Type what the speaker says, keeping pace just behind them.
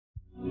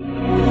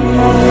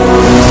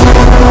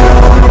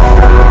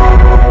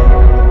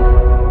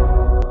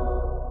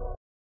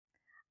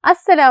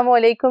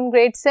Assalamualaikum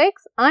grade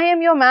 6. I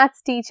am your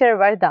maths teacher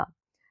Varda.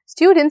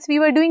 Students, we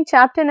were doing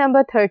chapter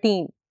number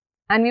 13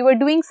 and we were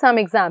doing some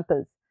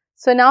examples.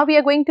 So now we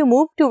are going to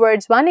move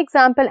towards one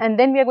example and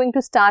then we are going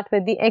to start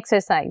with the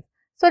exercise.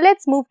 So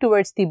let's move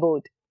towards the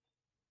board.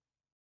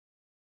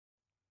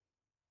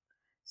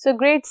 So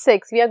grade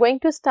 6, we are going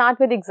to start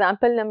with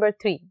example number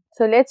 3.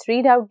 So let's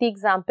read out the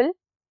example.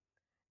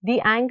 The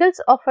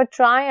angles of a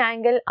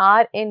triangle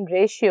are in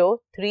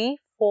ratio 3,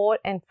 4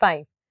 and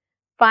 5.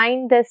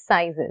 Find the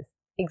sizes.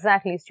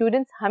 Exactly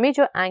students, हमें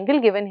जो angle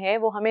given है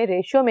वो हमें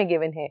ratio में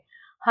given है.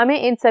 हमें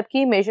इन सब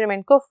की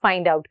मेजरमेंट को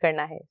फाइंड आउट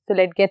करना है. So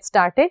let get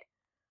started.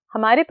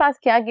 हमारे पास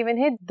क्या गिवन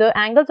है? The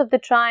angles of the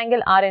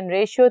triangle are in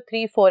ratio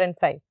 3, 4 and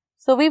 5.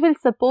 So we will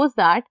suppose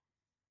that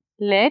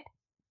let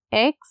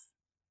x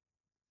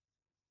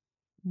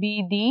be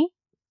the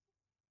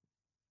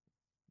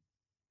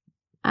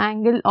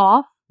angle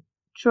of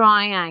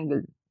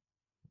triangle.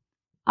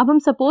 अब हम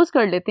सपोज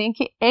कर लेते हैं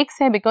कि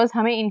x है बिकॉज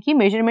हमें इनकी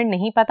मेजरमेंट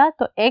नहीं पता,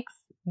 तो x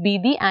be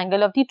the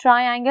angle of the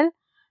triangle.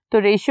 तो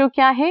रेशियो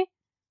क्या है?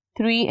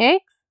 3x,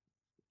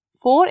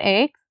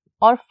 4x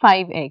और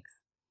 5x.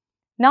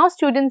 Now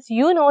students,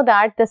 you know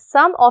that the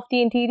sum of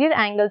the interior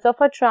angles of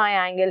a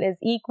triangle is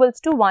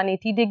equals to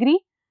 180 degree.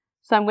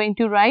 So I'm going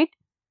to write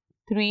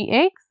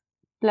 3x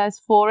plus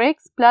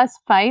 4x plus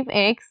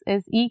 5x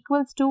is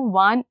equals to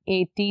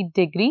 180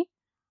 degree.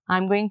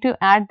 I'm going to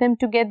add them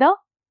together.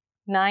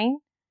 9.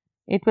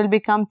 It will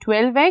become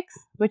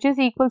 12x which is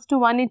equals to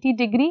 180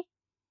 degree.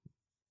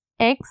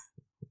 x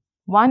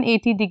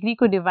 180 degree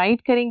को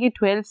divide करेंगे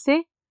 12 से.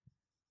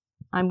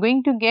 I'm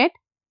going to get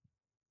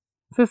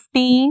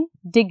 15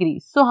 degree.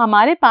 So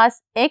हमारे पास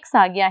x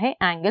आ गया है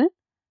angle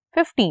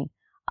 15.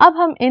 अब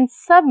हम इन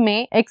सब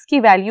में x की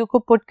वैल्यू को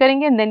पुट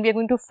करेंगे and then we are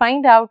going to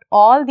find out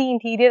all the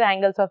interior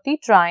angles of the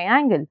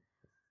triangle.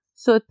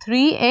 So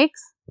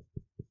 3x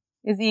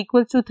is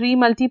equals to 3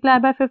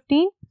 multiplied by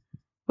 15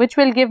 which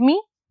will give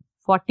me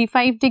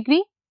 45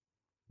 degree.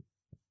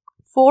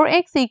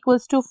 4x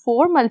equals to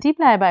 4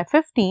 multiplied by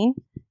 15.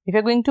 If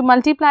you're going to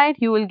multiply it,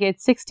 you will get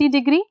 60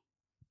 degree.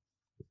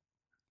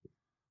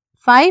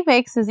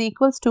 5x is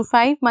equals to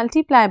 5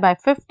 multiplied by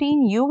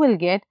 15. You will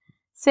get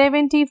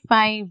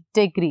 75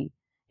 degree.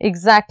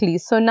 Exactly.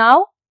 So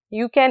now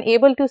you can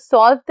able to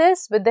solve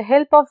this with the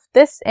help of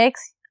this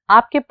x.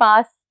 आपके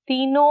पास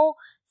तीनों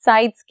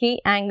sides की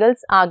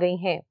angles आ गई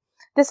हैं.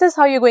 This is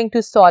how you're going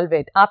to solve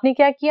it. आपने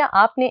क्या किया?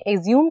 आपने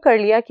assume कर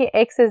लिया कि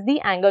x is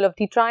the angle of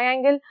the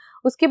triangle.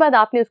 उसके बाद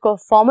आपने उसको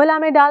फॉर्मूला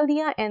में डाल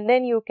दिया and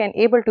then you can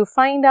able to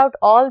find out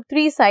all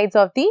three sides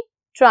of the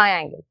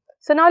triangle.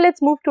 So now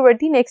let's move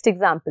toward the next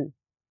example.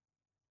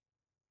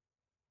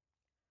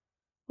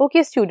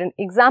 Okay student,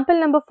 example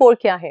number 4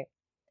 क्या है?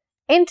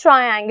 In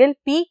triangle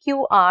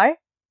PQR,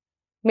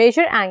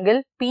 measure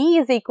angle P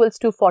is equals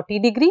to 40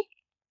 degree.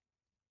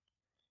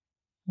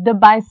 The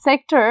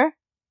bisector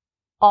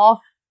of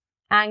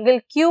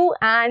angle Q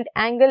and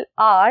angle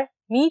R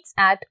meets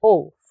at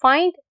O.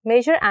 Find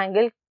measure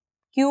angle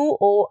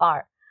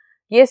QOR.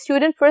 Yes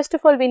student, first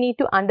of all we need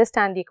to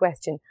understand the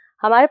question.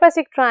 हमारे पास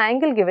एक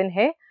triangle given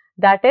है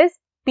that is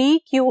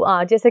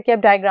PQR, जैसे कि आप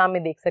diagram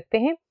में देख सकते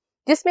हैं,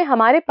 जिसमें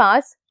हमारे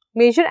पास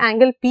measure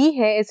angle P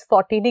है is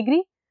 40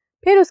 degree.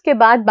 फिर उसके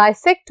बाद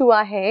bisect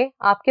हुआ है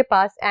आपके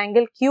पास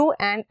angle Q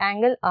and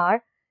angle R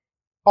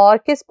और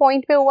किस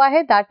point पे हुआ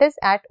है? That is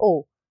at O.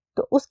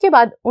 तो उसके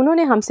बाद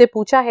उन्होंने हमसे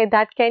पूछा है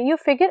that can you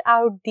figure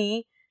out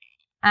the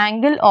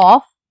angle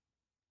of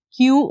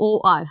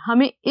QOR.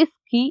 हमें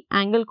इसकी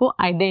एंगल को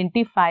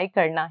आइडेंटिफाई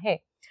करना है.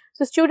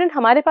 सो स्टूडेंट,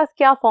 हमारे पास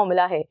क्या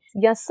फॉर्मूला है?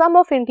 या सम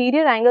of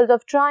interior angles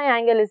of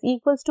triangle is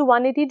equals to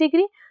 180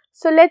 degree.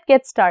 So let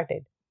get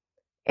started.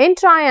 In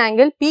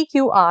triangle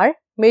PQR,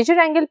 major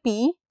angle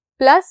P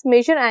plus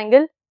major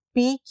angle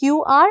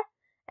PQR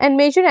and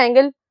major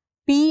angle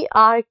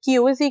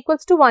PRQ is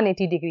equals to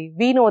 180 degree.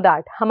 We know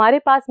that हमारे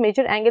पास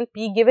major angle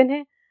P given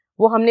है,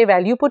 वो हमने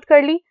value put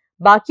कर ली,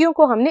 बाकियों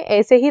को हमने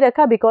ऐसे ही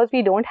रखा because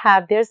we don't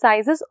have their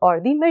sizes और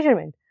the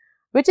measurement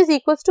which is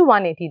equals to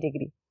 180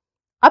 degree.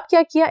 अब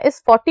क्या किया?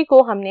 इस 40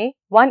 को हमने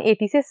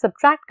 180 से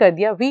सब्ट्रैक्ट कर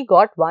दिया. We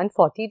got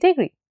 140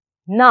 degree.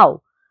 Now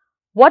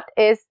what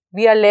is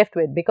we are left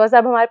with? Because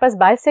अब हमारे पास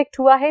बाइसेक्ट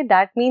हुआ है,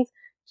 that means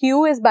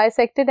Q is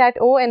bisected eight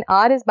O and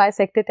R is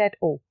bisected eight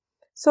O.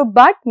 So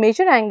but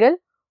major angle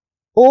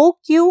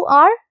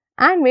OQR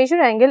and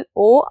major angle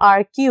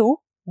ORQ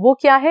वो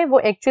क्या है? वो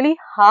actually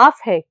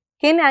half है.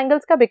 किन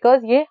एंगल्स का?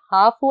 बिकॉज ये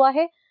हाफ हुआ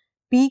है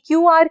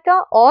PQR का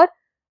और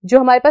जो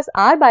हमारे पास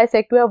R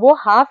बाइसेक्ट हुआ वो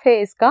हाफ है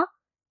इसका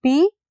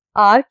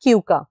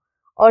PRQ का.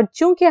 और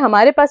चूंकि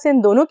हमारे पास इन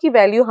दोनों की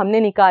वैल्यू हमने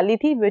निकाली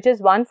थी विच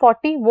इज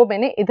 140, वो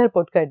मैंने इधर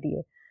पुट कर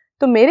दिए.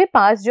 तो मेरे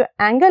पास जो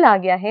एंगल आ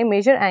गया है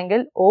मेजर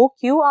एंगल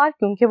OQR,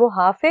 क्योंकि वो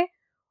हाफ है,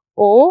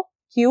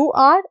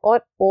 OQR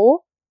और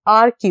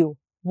ORQ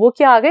वो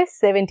क्या आ गए?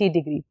 70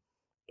 डिग्री.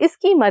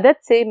 इसकी मदद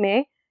से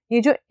मैं ये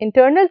जो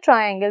इंटरनल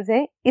ट्रायंगल्स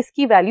हैं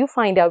इसकी वैल्यू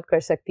फाइंड आउट कर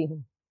सकती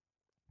हूँ.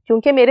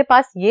 क्योंकि मेरे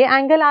पास ये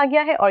एंगल आ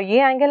गया है और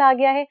ये एंगल आ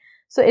गया है,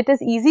 so it is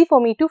easy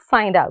for me to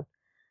find out.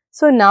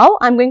 So now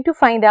I am going to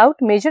find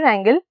out major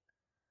angle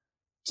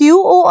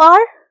QOR,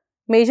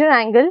 measure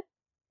angle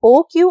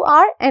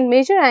OQR and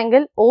measure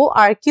angle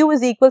ORQ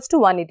is equals to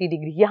 180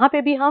 degree. यहाँ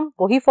पे भी हम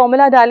वही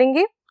formula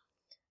डालेंगे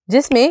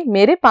जिसमें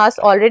मेरे पास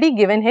already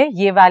given है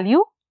ये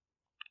value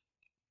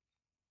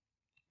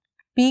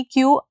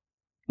PQ,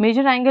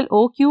 measure angle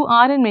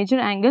OQR and measure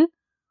angle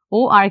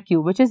ORQ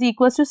which is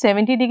equals to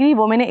 70 degree,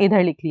 वो मैंने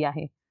इधर लिख लिया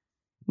है।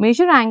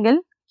 measure angle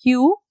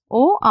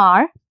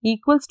QOR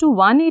equals to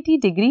 180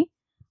 degree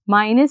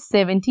minus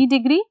 70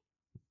 degree,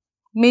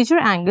 measure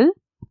angle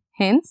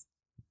hence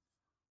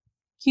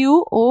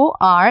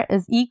QOR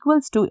is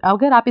equals to,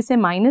 अगर आप इसे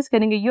माइनस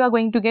करेंगे you are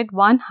going to get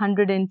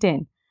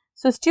 110.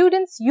 So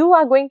students, you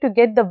are going to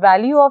get the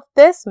value of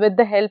this with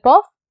the help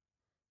of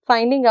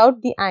finding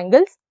out the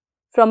angles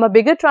from a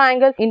bigger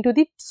triangle into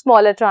the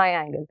smaller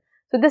triangle.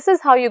 So this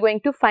is how you're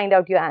going to find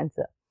out your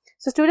answer.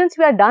 So students,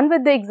 we are done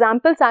with the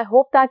examples. I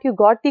hope that you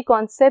got the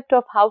concept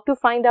of how to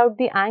find out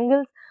the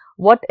angles,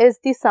 what is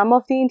the sum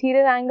of the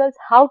interior angles,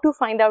 how to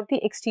find out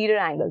the exterior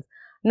angles.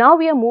 Now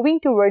we are moving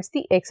towards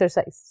the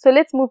exercise. So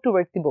let's move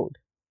towards the board.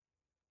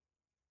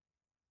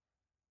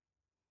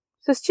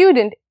 So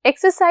student,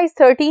 exercise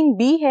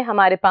 13B है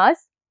हमारे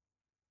पास.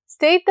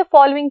 State the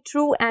following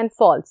true and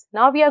false.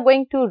 Now we are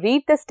going to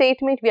read the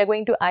statement. We are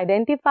going to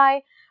identify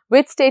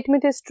which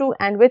statement is true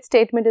and which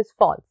statement is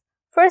false.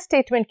 First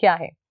statement क्या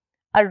है?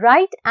 A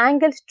right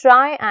angled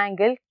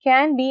triangle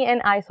can be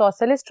an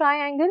isosceles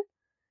triangle.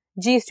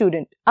 Ji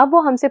student, अब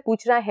वो हमसे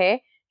पूछ रहा है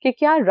कि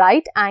क्या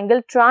right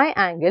angled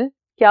triangle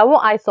क्या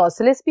वो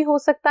isosceles भी हो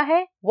सकता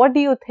है? What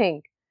do you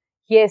think?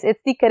 Yes,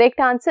 it's the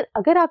correct answer.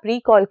 अगर आप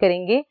recall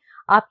करेंगे,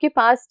 आपके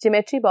पास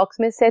ज्योमेट्री बॉक्स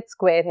में सेट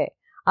स्क्वायर है।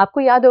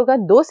 आपको याद होगा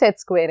दो सेट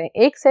स्क्वायर हैं।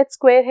 एक सेट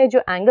स्क्वायर है जो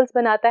एंगल्स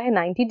बनाता है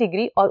 90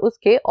 डिग्री और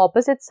उसके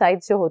ऑपोजिट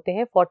साइड्स जो होते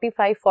हैं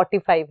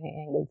 45 हैं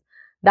angles.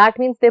 That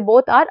means they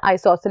both are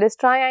isosceles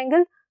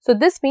triangle. So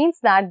this means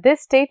that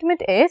this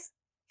statement is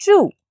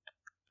true.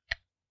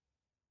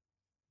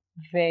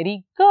 Very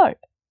good.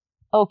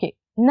 Okay,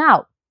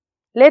 now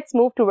let's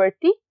move toward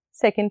the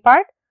second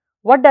part.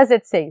 What does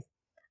it says?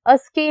 A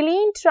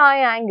scalene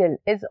triangle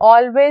is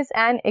always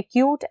an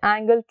acute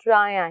angle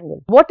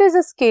triangle. What is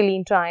a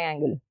scalene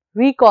triangle?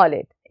 Recall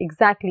it.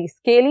 Exactly.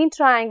 Scalene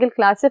triangle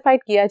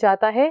classified किया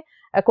जाता है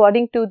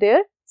according to their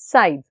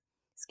sides.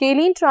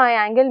 Scalene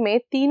triangle में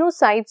तीनों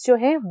sides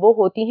जो हैं वो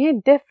होती हैं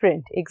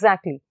different.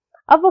 Exactly.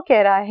 अब वो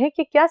कह रहा है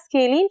कि क्या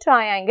scalene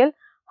triangle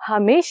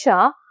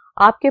हमेशा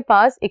आपके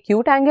पास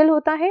acute angle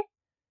होता है?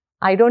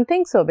 I don't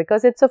think so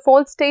because it's a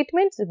false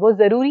statement. वो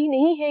जरूरी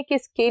नहीं है कि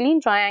scalene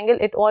triangle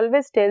it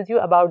always tells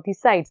you about the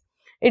sides.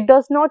 It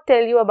does not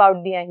tell you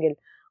about the angle.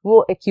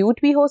 वो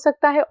acute भी हो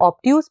सकता है,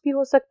 obtuse भी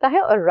हो सकता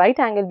है और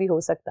right angle भी हो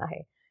सकता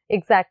है.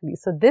 Exactly.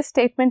 So this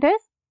statement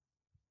is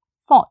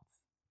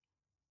false.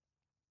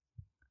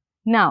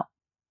 Now,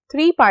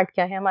 three part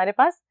क्या है हमारे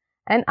पास?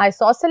 An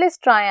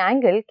isosceles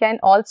triangle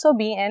can also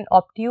be an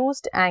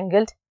obtuse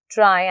angled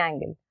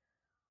triangle.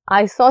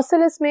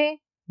 Isosceles में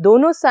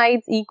दोनों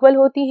साइड्स इक्वल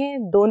होती हैं,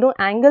 दोनों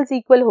एंगल्स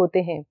इक्वल होते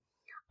हैं.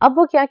 अब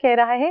वो क्या कह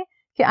रहा है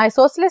कि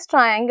isosceles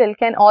triangle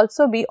can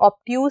also be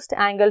ऑब्ट्यूज्ड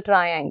angle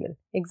triangle.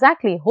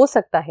 Exactly, हो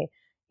सकता है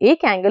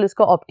एक एंगल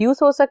उसका ऑब्ट्यूज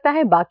हो सकता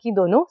है, बाकी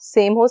दोनों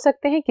सेम हो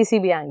सकते हैं किसी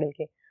भी एंगल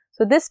के.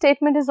 So this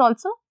statement is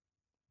also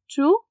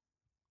true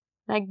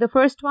like the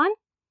first one.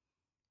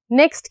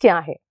 Next क्या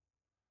है?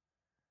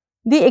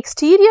 The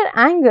exterior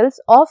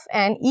angles of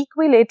an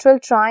equilateral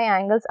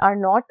triangles are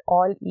not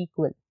all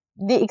equal.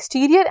 The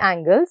exterior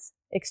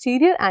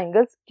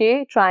angles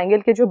के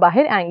ट्रायंगल के जो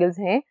बाहर एंगल्स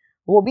हैं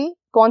वो भी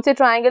कौन से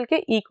ट्रायंगल के?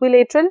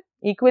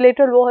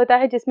 इक्विलेटरल वो होता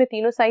है जिसमें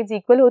तीनों साइड्स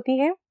इक्वल होती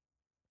हैं.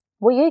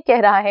 वो ये कह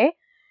रहा है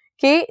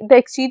कि the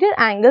exterior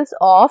angles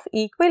of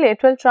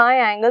equilateral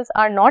triangles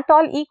are not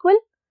all equal.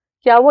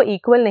 क्या वो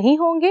इक्वल नहीं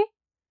होंगे?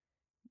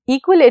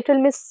 इक्विलेटरल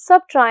में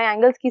सब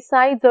ट्रायंगल्स की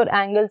साइड्स और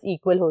एंगल्स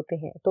इक्वल होते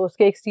हैं तो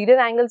उसके एक्सटीरियर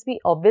एंगल्स भी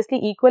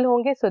ऑब्वियसली इक्वल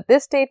होंगे. So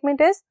this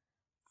statement is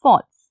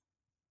false.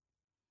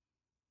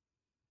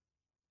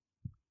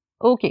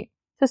 Okay,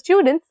 so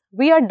students,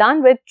 we are done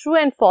with true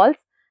and false.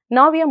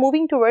 Now we are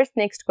moving towards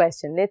next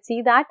question. Let's see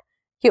that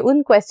कि उन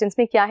questions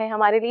में क्या है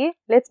हमारे लिए.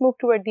 Let's move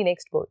toward the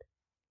next board.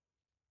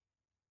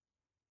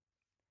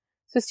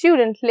 So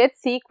student,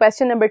 let's see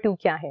question number 2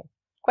 क्या है.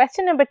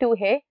 Question number 2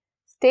 है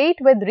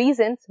state with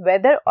reasons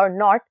whether or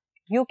not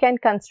you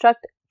can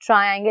construct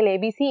triangle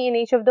ABC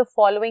in each of the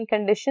following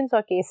conditions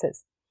or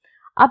cases.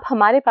 अब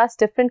हमारे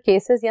पास different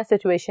cases या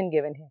situation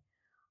given है.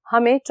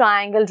 हमें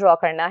triangle draw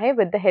करना है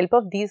with the help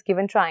of these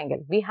given triangle.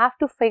 We have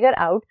to figure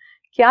out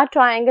क्या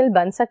triangle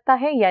बन सकता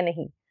है या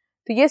नहीं.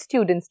 तो ये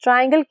स्टूडेंट्स,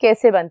 ट्रायंगल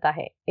कैसे बनता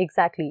है?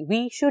 Exactly,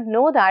 we should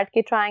know that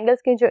कि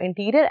ट्रायंगल्स के जो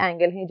इंटीरियर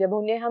एंगल हैं जब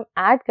उन्हें हम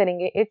ऐड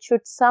करेंगे इट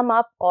शुड सम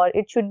अप और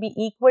it should be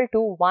equal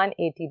to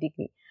 180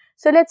 degree.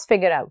 So let's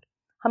figure out.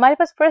 हमारे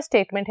पास फर्स्ट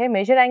स्टेटमेंट है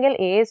major angle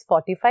A is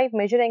 45,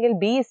 major angle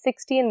B is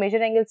 60 and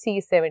major angle C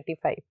is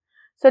 75.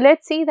 So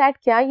let's see that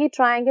क्या ये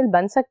triangle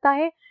बन सकता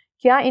है.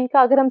 क्या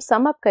इनका अगर हम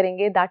सम अप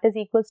करेंगे that is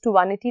equals to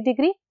 180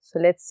 degree. So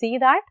let's see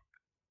that.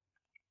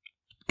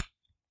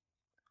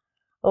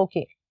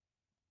 Okay,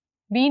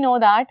 we know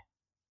that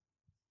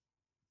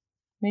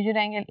measure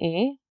angle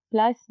A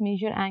plus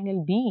measure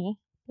angle B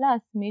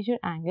plus measure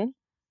angle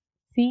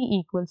C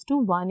equals to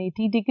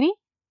 180 degree.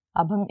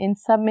 अब हम इन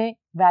सब में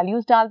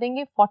वैल्यूज डाल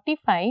देंगे.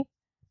 45,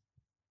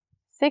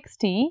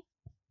 60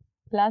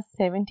 प्लस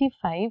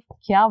 75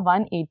 क्या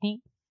 180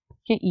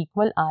 के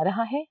equal आ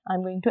रहा है? I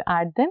am going to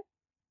add them.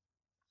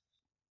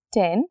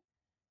 10,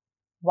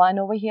 1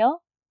 over here,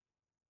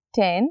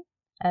 10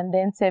 and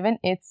then 7,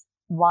 it's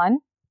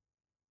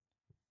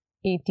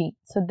 180.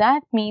 So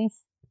that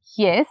means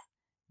yes,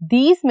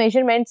 these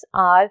measurements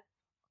are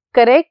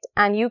correct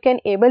and you can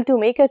able to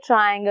make a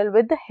triangle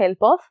with the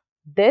help of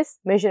this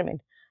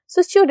measurement.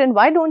 So student,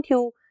 why don't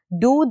you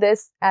do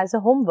this as a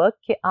homework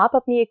कि आप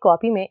अपनी एक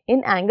copy में इन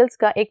angles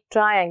का एक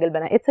triangle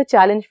बनाएं. It's a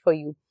challenge for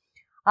you.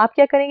 आप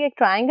क्या करेंगे? एक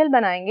ट्रायंगल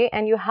बनाएंगे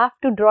and you have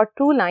to draw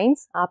 2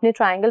 lines. आपने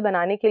ट्रायंगल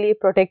बनाने के लिए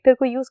प्रोटेक्टर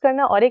को यूज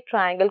करना और एक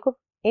ट्रायंगल को,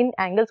 इन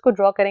एंगल्स को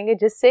ड्रॉ करेंगे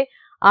जिससे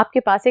आपके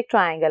पास एक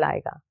ट्रायंगल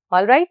आएगा.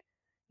 ऑलराइट.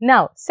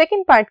 नाउ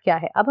सेकंड पार्ट क्या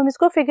है? अब हम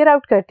इसको फिगर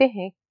आउट करते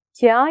हैं.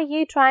 क्या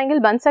ये ट्रायंगल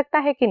बन सकता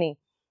है कि नहीं?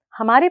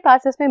 हमारे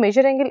पास इसमें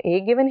मेजर एंगल A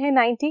गिवन है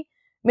 90,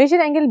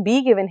 मेजर एंगल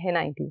B गिवन है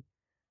 90,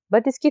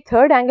 बट इसकी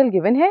थर्ड एंगल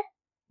गिवन है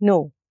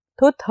नो.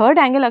 तो थर्ड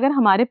एंगल अगर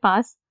हमारे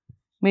पास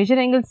मेजर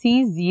एंगल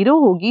C 0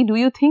 होगी, डू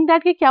यू थिंक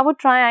दैट कि क्या वो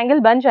ट्रायंगल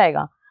बन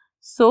जाएगा?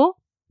 So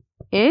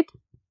it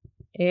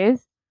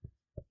is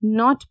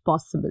not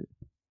possible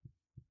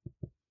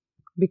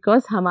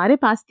because हमारे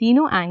पास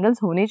तीनों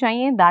एंगल्स होने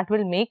चाहिए that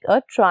will make a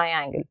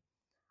triangle.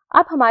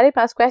 अब हमारे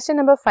पास क्वेश्चन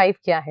नंबर 5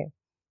 क्या है?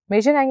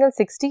 Measure angle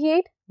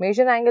 68,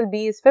 measure angle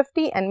B is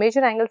 50 and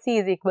measure angle C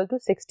is equal to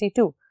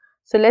 62.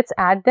 So let's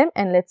add them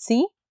and let's see.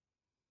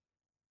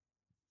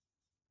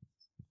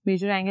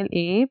 Measure angle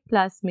A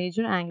plus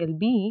measure angle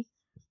B,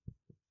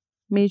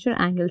 measure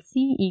angle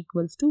C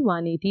equals to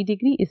 180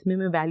 degree. इसमें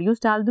मैं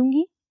values डाल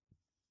दूंगी.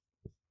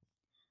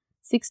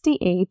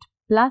 68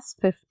 plus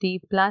 50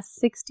 plus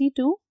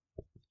 62.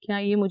 क्या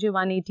ये मुझे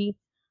 180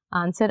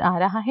 answer आ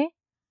रहा है?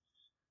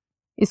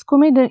 इसको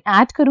मैं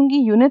ऐड करूंगी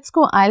यूनिट्स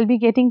को. I will be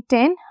getting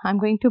 10. I am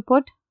going to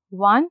put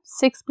 1.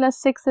 6 plus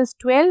 6 is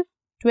 12.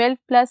 12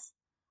 plus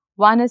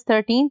 1 is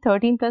 13.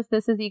 13 plus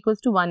this is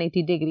equals to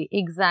 180 degree.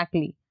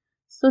 Exactly.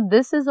 So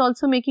this is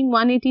also making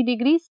 180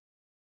 degrees.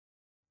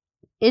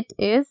 It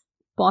is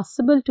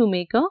possible to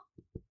make a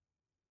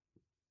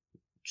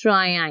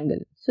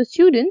triangle. So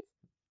students,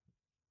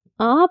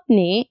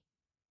 आपने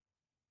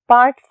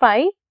part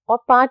 5 और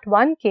part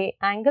 1 के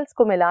angles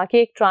को मिला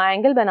के एक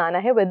triangle बनाना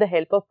है with the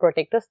help of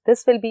protectors.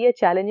 This will be a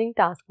challenging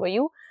task for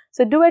you,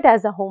 so do it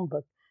as a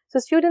homework. So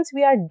students,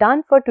 we are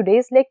done for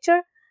today's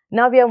lecture.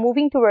 Now we are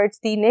moving towards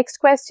the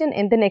next question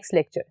in the next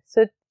lecture.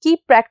 So keep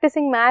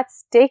practising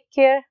maths. Take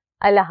care.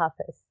 Allah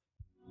Hafiz.